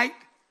that night.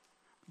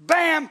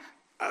 Bam,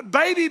 a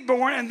baby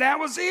born, and that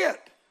was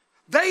it.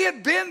 They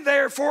had been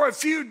there for a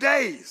few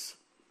days.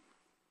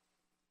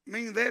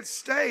 Meaning they had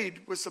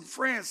stayed with some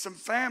friends, some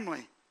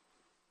family,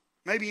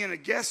 maybe in a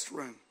guest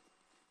room.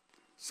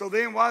 So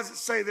then why does it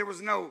say there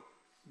was no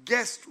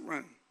guest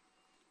room?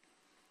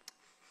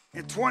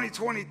 In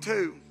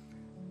 2022,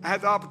 I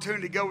had the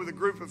opportunity to go with a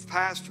group of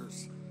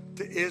pastors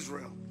to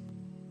Israel.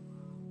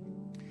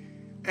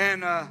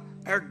 And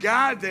our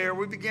guide there,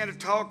 we began to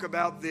talk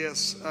about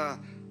this,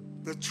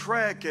 the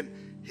trek,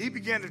 and he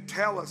began to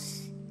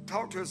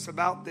talk to us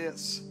about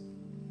this.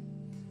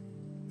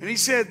 And he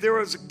said there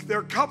are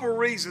a couple of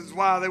reasons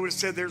why they would have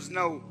said there's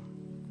no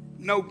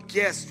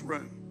guest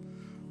room.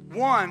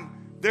 One,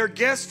 their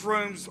guest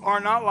rooms are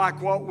not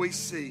like what we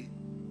see.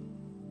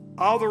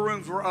 All the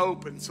rooms were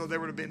open, so there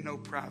would have been no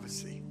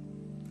privacy.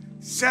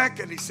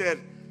 Second, he said,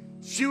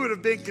 she would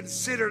have been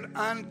considered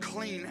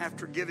unclean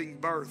after giving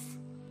birth,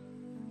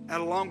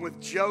 and along with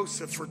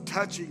Joseph for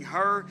touching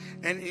her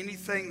and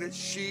anything that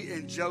she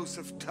and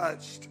Joseph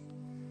touched.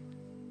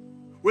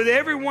 With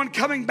everyone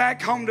coming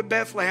back home to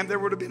Bethlehem, there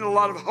would have been a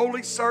lot of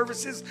holy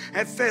services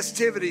and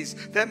festivities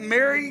that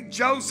Mary,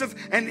 Joseph,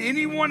 and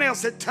anyone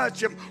else that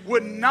touched him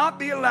would not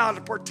be allowed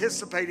to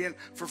participate in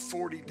for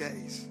 40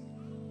 days.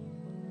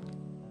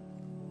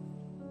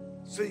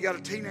 So you got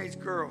a teenage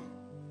girl,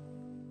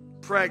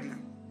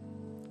 pregnant,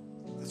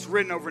 that's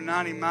ridden over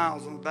 90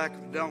 miles on the back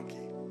of a donkey.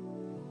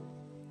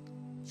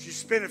 She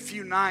spent a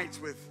few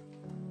nights with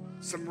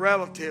some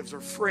relatives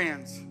or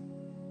friends.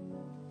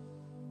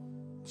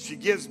 She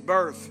gives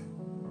birth.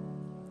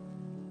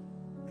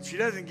 She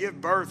doesn't give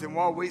birth in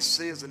what we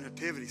see as a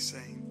nativity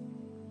scene.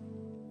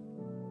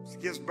 She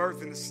gives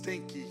birth in a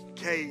stinky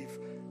cave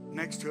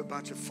next to a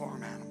bunch of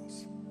farm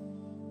animals.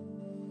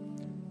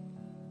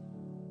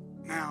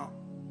 Now,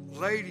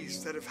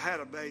 ladies that have had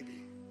a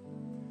baby,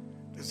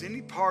 does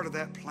any part of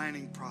that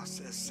planning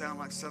process sound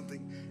like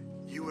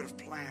something you would have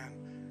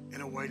planned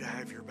in a way to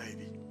have your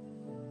baby?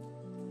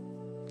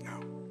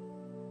 No.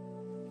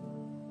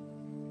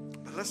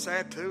 But let's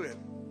add to it,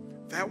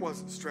 that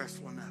wasn't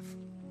stressful enough.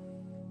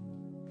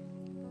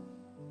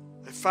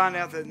 They find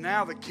out that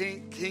now the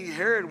King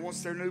Herod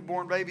wants their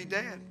newborn baby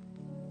dead.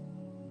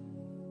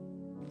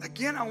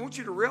 Again, I want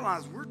you to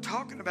realize we're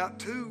talking about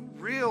two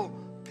real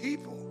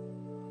people,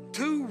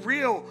 two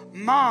real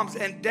moms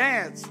and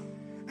dads.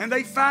 And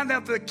they find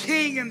out the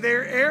king in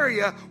their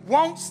area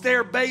wants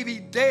their baby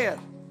dead.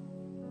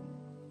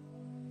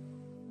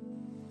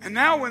 And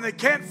now when they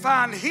can't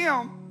find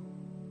him,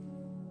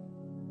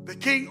 the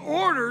king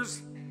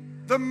orders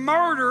the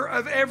murder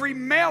of every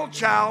male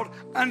child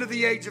under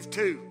the age of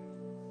 2.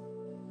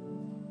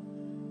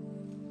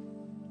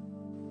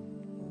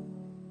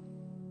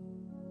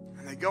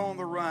 And they go on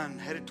the run,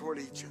 headed toward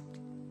Egypt.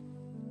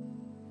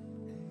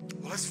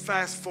 Well, let's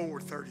fast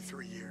forward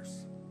 33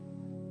 years.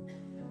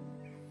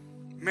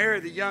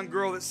 Mary, the young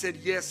girl that said,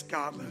 yes,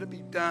 God, let it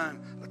be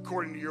done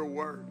according to your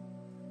word.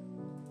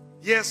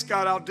 Yes,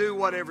 God, I'll do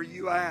whatever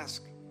you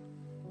ask.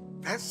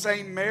 That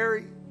same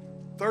Mary,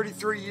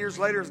 33 years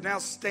later, is now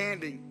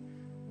standing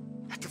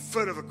at the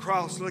foot of a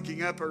cross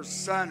looking up her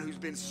son who's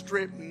been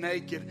stripped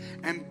naked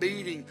and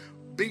beaten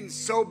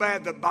so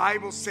bad the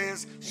Bible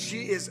says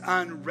she is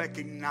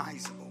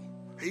unrecognizable.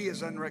 He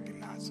is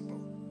unrecognizable.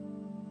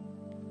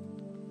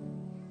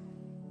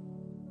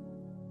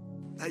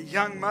 That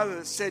young mother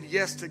that said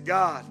yes to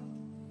God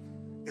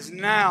is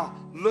now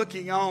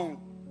looking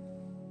on.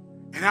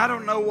 And I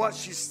don't know what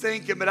she's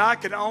thinking, but I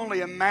can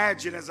only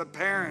imagine as a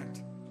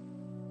parent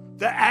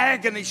the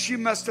agony she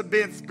must have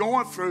been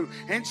going through.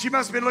 And she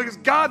must have been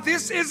looking, God,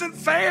 this isn't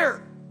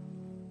fair.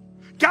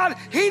 God,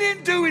 he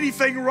didn't do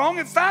anything wrong.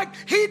 In fact,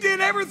 he did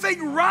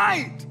everything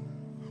right.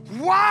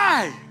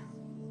 Why?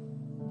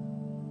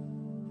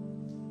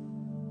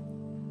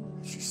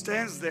 She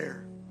stands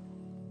there,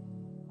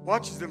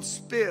 watches them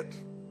spit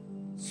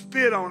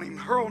on him,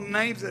 hurl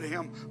names at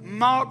him,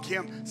 mock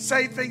him,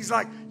 say things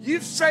like,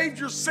 you've saved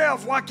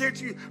yourself, why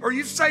can't you? Or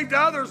you've saved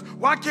others,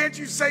 why can't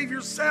you save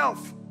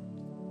yourself?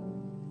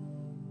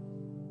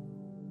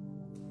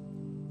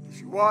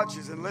 She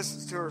watches and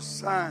listens to her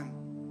son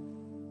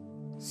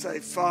say,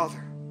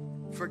 Father,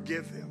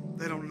 forgive them.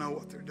 They don't know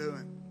what they're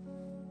doing.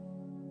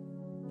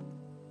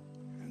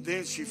 And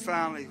then she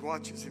finally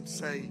watches him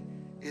say,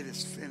 it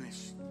is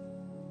finished,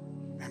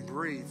 and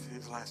breathe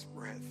his last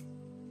breath.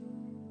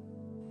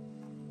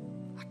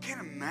 I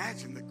can't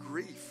imagine the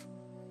grief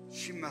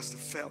she must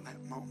have felt in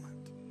that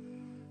moment.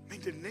 I mean,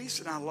 Denise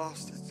and I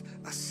lost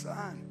a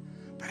son,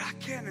 but I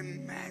can't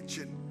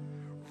imagine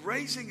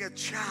raising a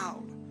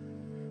child,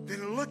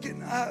 then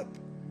looking up,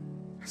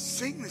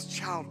 seeing this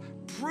child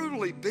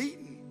brutally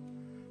beaten,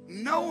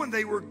 knowing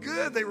they were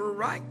good, they were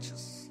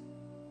righteous.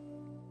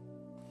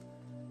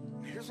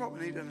 And here's what we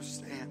need to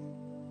understand.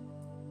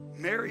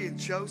 Mary and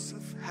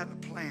Joseph had a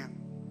plan.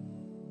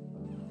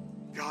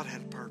 God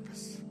had a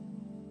purpose.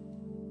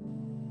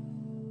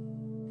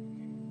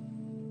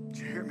 Did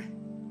you hear me?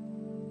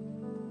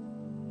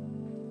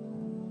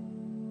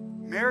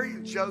 Mary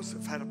and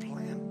Joseph had a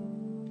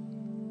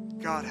plan.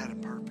 God had a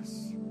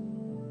purpose.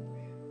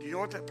 Do you know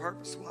what that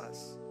purpose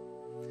was?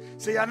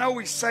 See, I know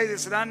we say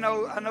this, and I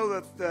know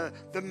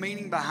the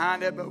meaning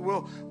behind it, but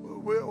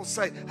we'll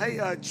say,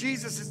 hey,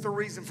 Jesus is the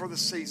reason for the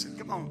season.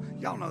 Come on,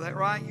 y'all know that,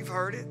 right? You've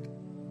heard it.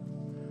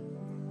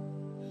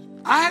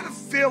 I have a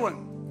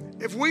feeling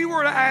if we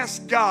were to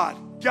ask God,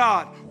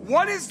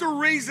 what is the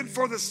reason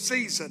for the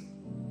season?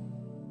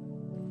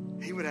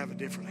 He would have a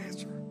different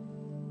answer.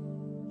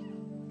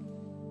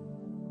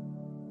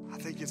 I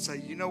think you'd say,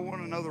 you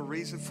want to know the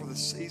reason for the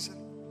season?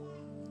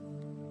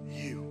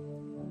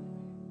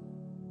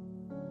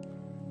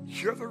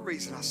 You're the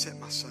reason I sent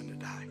my son to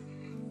die.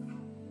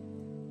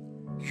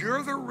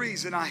 You're the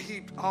reason I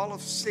heaped all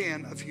of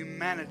sin of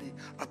humanity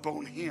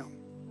upon him.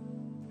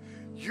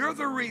 You're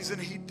the reason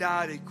he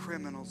died a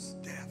criminal's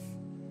death.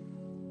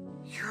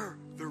 You're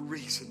the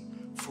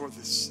reason for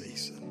this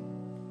season.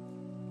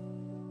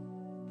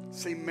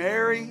 See,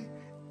 Mary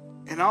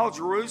and all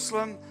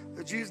Jerusalem,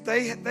 the Jews,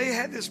 they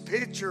had this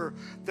picture,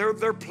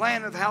 their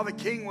plan of how the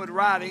king would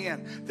ride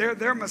in.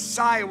 Their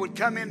Messiah would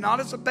come in not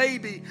as a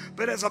baby,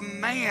 but as a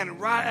man,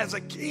 right, as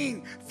a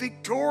king,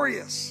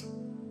 victorious.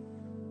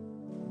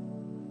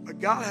 But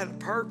God had a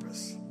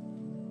purpose.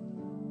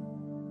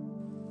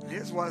 And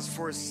his was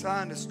for his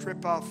son to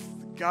strip off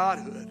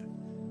godhood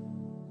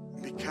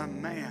and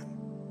become man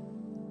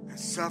and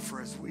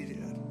suffer as we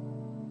did.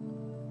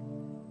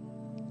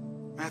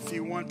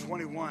 Matthew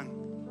 1:21.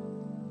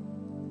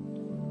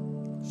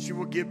 She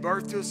will give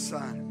birth to a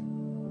son.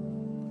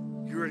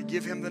 You are to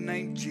give him the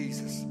name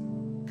Jesus,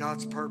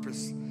 God's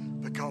purpose,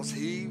 because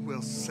he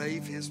will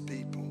save his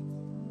people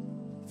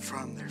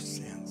from their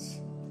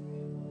sins.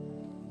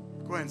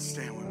 Go ahead and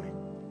stand with me.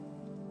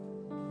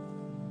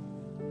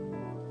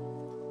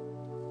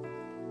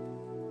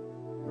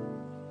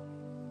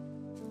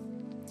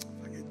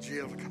 If I get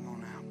Jill to come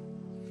on out.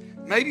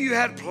 Maybe you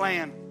had a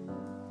plan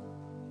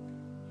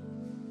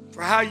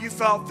for how you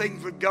thought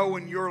things would go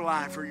in your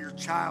life or your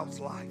child's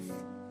life.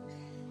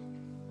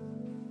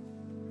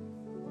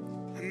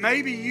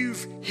 Maybe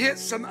you've hit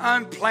some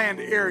unplanned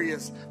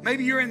areas.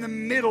 Maybe you're in the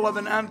middle of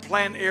an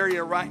unplanned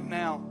area right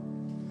now.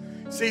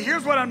 See,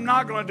 here's what I'm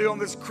not going to do on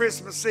this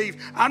Christmas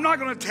Eve. I'm not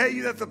going to tell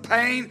you that the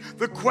pain,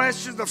 the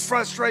questions, the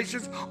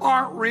frustrations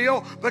aren't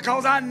real,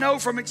 because I know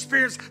from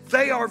experience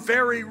they are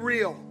very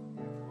real.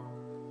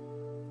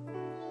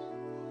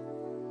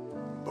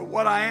 But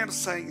what I am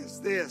saying is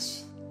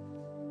this.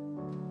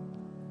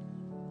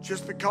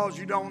 Just because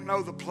you don't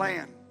know the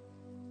plan,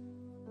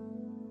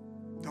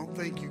 don't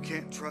think you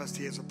can't trust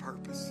he has a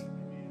purpose.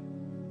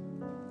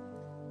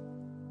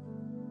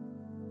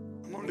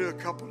 I'm going to do a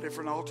couple of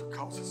different altar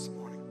calls this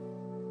morning.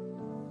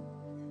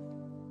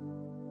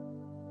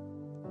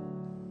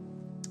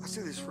 I'll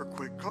say this real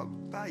quick.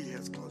 Bow your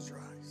heads, close your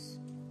eyes.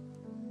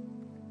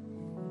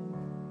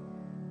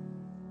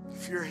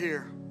 If you're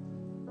here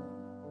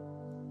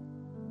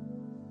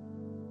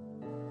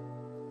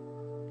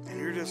and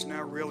you're just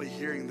now really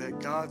hearing that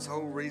God's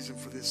whole reason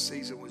for this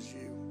season was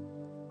you,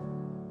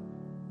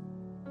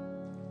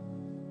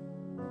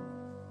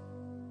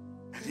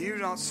 you've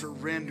not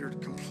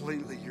surrendered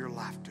completely your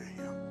life to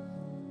him.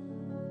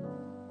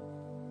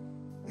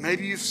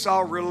 Maybe you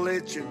saw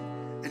religion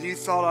and you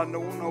thought, I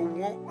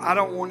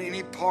don't want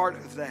any part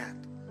of that.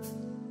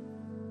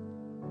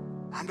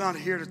 I'm not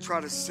here to try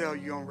to sell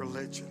you on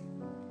religion.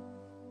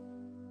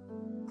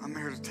 I'm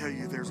here to tell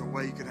you there's a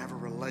way you can have a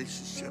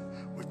relationship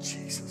with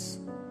Jesus,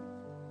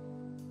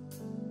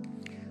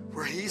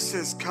 where he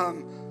says,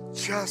 come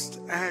just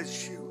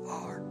as you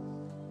are.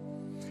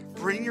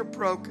 Bring your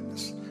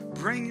brokenness.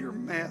 Bring your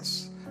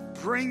mess.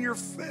 Bring your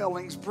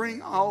failings.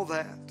 Bring all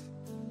that.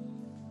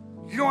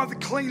 You don't have to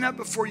clean up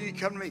before you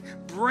come to me.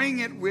 Bring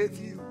it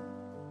with you.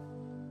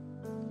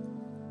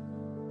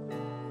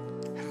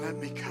 And let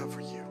me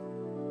cover you.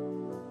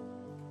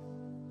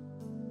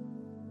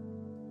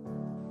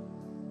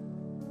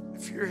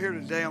 If you're here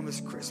today on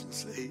this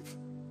Christmas Eve,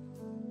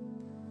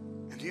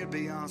 and you'd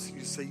be honest and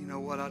you say, you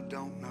know what, I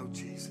don't know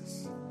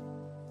Jesus.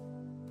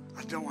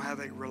 I don't have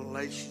a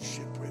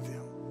relationship with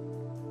him.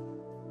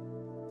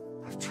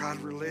 I've tried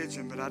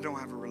religion, but I don't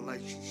have a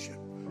relationship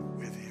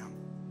with him.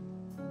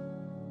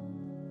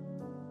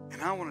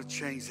 And I want to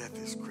change that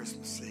this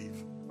Christmas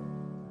Eve.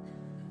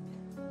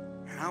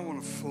 And I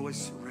want to fully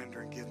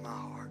surrender and give my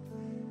heart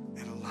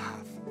and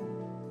life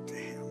to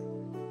him.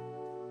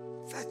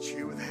 If that's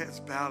you with heads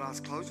bowed, eyes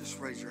closed, just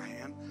raise your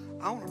hand.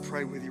 I want to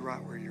pray with you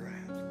right where you're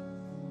at.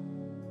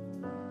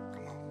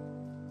 Come on.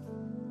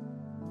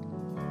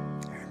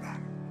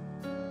 Everybody.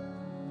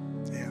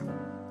 Yeah.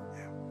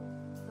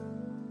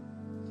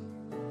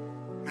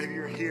 Maybe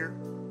you're here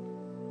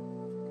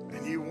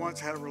and you once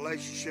had a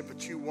relationship,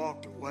 but you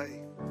walked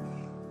away.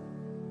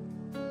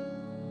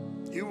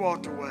 You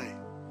walked away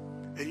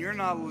and you're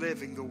not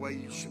living the way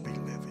you should be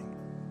living.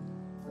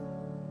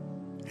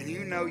 And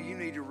you know you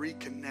need to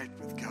reconnect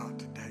with God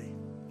today.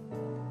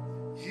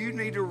 You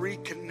need to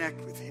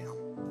reconnect with him.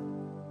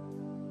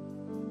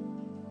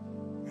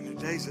 And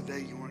today's the day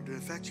you want to do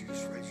it. If that's you,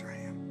 just raise your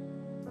hand.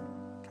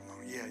 Come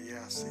on.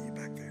 Yeah, I see you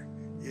back there.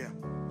 Yeah,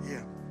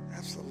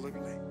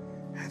 absolutely.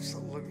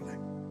 Absolutely.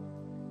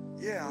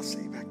 Yeah, I'll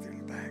see you back there in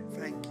the back.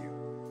 Thank you.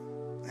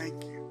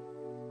 Thank you.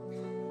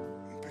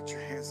 And put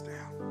your hands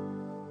down.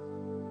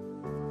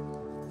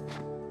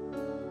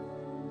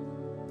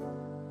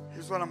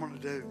 Here's what I'm going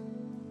to do.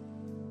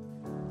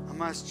 I'm going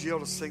to ask Jill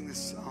to sing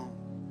this song.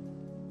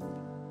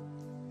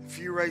 If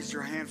you raised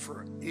your hand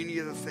for any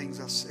of the things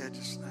I said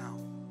just now,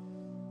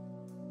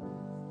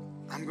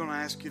 I'm going to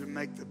ask you to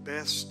make the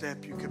best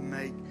step you can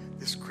make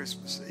this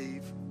Christmas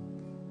Eve.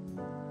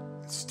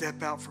 And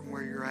step out from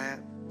where you're at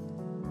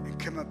and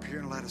come up here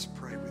and let us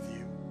pray with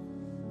you.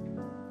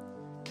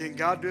 Can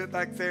God do it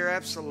back there?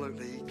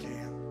 Absolutely, He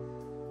can.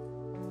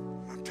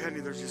 I'm telling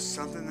you, there's just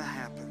something that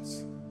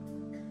happens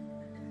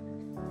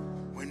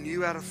when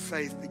you, out of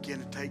faith, begin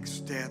to take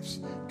steps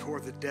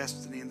toward the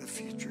destiny and the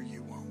future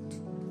you want.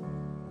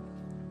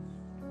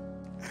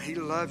 And He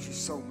loves you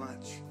so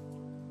much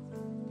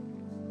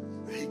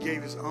that He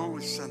gave His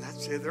only Son.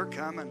 That's it. They're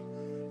coming.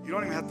 You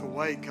don't even have to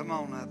wait. Come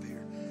on up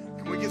here.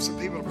 Can we get some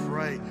people to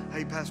pray?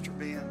 Hey, Pastor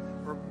Ben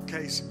or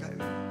Casey.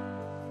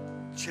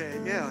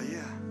 Che, yeah.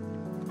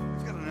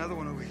 We've got another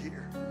one over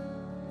here.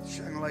 This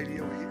young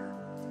lady over here.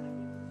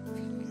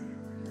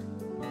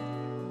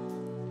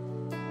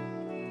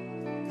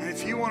 And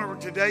if you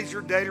want to, today's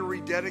your day to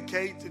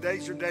rededicate.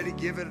 Today's your day to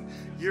give it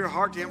your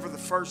heart to Him for the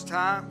first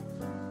time.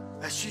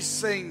 As she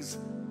sings,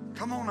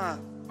 come on up.